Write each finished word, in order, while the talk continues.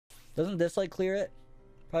Doesn't this like clear it?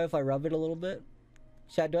 Probably if I rub it a little bit.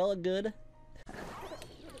 Chat, do I look good?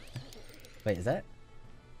 Wait, is that?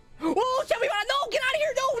 Oh, shit, we want to, no, get out of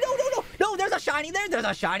here. No, no, no, no. No, there's a shiny there. There's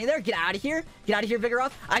a shiny there. Get out of here. Get out of here,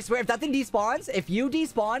 Vigoroth. I swear, if that thing despawns, if you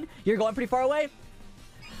despawn, you're going pretty far away.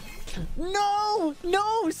 No,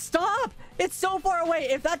 no, stop. It's so far away.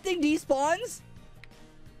 If that thing despawns,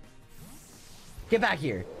 get back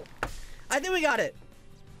here. I think we got it.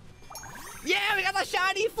 Yeah, we got the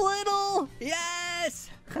shiny Flittle. Yes.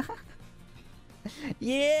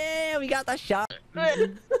 Yeah, we got the shot.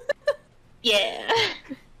 Yeah.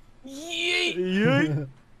 Yeah.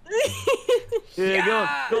 Yeah,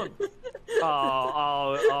 go on.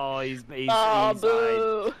 Oh, he's boo.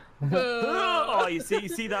 Oh, you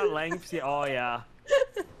see that length? See, oh yeah.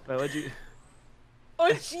 Wait, what'd you?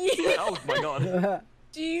 Oh jeez. Oh my god.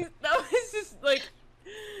 Jeez, that was just like.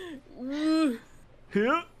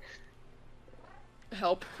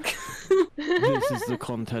 Help. This is the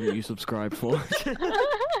content you subscribe for.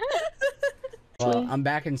 Well, I'm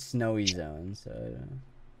back in snowy zone, so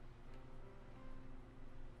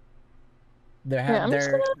they're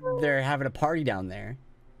having a party down there.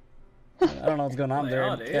 I don't know what's going on.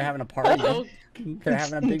 They're having a party. They're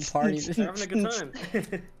having a big party. They're having a good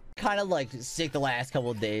time. Kind of like sick the last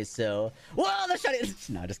couple of days, so well the shiny.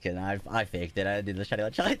 No, just kidding. I faked it. I did the shiny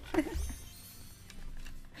shot.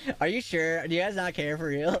 Are you sure? Do you guys not care for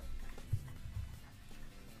real?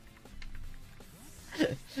 Oh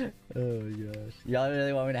my gosh. Y'all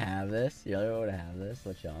really want me to have this? Y'all really want me to have this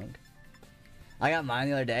Lechonk? I got mine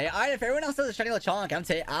the other day. Alright, if everyone else has a shiny Lechonk,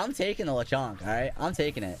 I'm taking the Lechonk, alright? I'm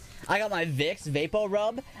taking it. I got my Vicks Vapo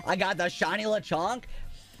Rub. I got the shiny Lechonk.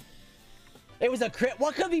 It was a crit.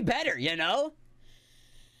 What could be better, you know?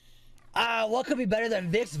 What could be better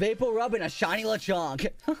than Vicks Vapo Rub and a shiny Lechonk?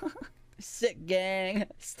 Sick gang.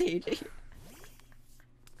 Staging.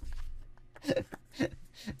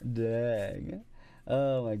 Dang.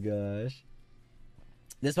 Oh my gosh.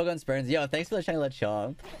 This Pokemon Spurns. Yo, thanks for the shiny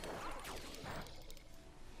Lechonk.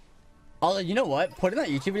 Although, you know what? Putting that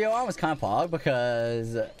YouTube video on was kind of pog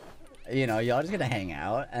because, you know, y'all just gonna hang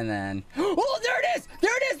out and then... Oh, there it is!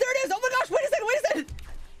 There it is! There it is! Oh my gosh! Wait a second! Wait a second!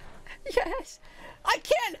 Yes! I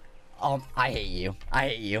can't! I hate you. I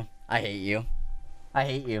hate you. I hate you. I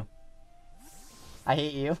hate you. I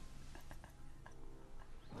hate you.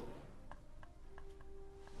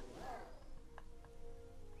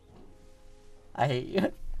 I hate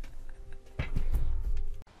you.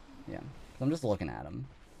 Yeah, I'm just looking at him.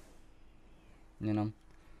 You know,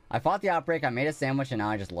 I fought the outbreak, I made a sandwich, and now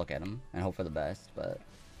I just look at him and hope for the best, but...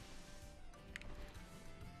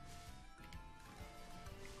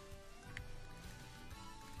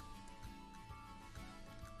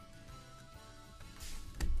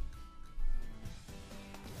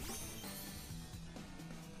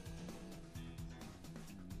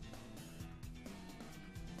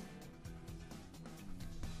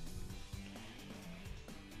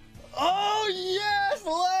 Oh yes,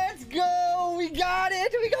 let's go! We got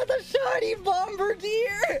it! We got the shiny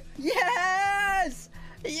Bombardier! Yes!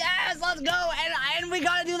 Yes, let's go! And we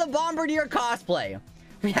gotta do the Bombardier cosplay.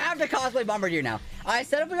 We have to cosplay Bombardier now. I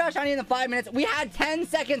said if we got shiny in the 5 minutes, we had 10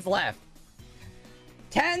 seconds left.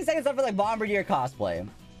 10 seconds left for the Bombardier cosplay.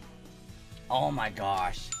 Oh my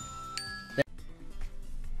gosh.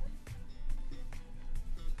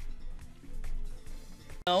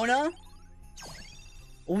 Nona?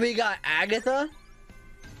 We got Agatha.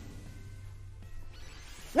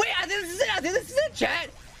 Wait, I think this is it. I think this is it, chat.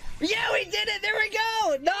 Yeah, we did it. There we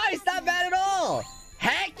go. Nice. Not bad at all.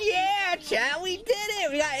 Heck yeah, chat. We did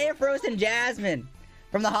it. We got Airfrost and Jasmine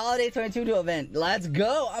from the Holiday 22 event. Let's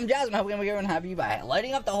go. I'm Jasmine. Hoping we everyone happy by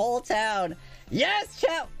lighting up the whole town. Yes,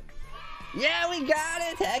 chat. Yeah, we got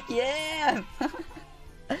it. Heck yeah.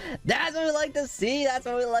 That's what we like to see. That's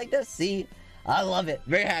what we like to see. I love it.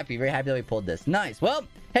 Very happy that we pulled this. Nice. Well,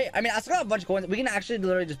 hey, I mean, I still got a bunch of coins. We can actually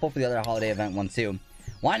literally just pull for the other holiday event one too.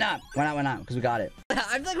 Why not? Why not? Why not? Because we got it.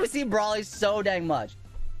 I feel like we see Brawly so dang much.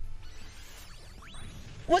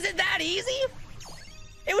 Was it that easy?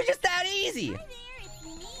 It was just that easy. Hi there, it's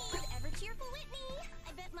me, the ever-cheerful Whitney.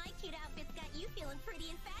 I bet my cute outfit's got you feeling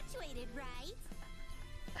pretty infatuated, right?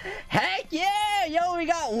 Heck yeah! Yo, we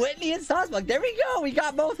got Whitney and Saucebuck. There we go. We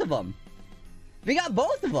got both of them. We got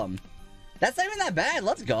both of them. That's not even that bad.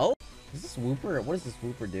 Let's go. Is this Wooper? What is this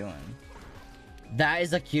Wooper doing? That is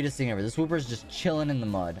the cutest thing ever. This Wooper is just chilling in the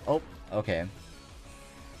mud. Oh, okay.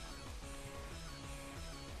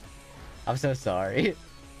 I'm so sorry.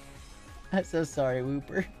 I'm so sorry,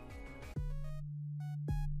 Wooper.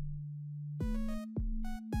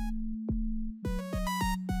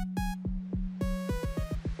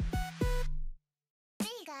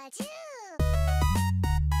 Hey guys. Achoo!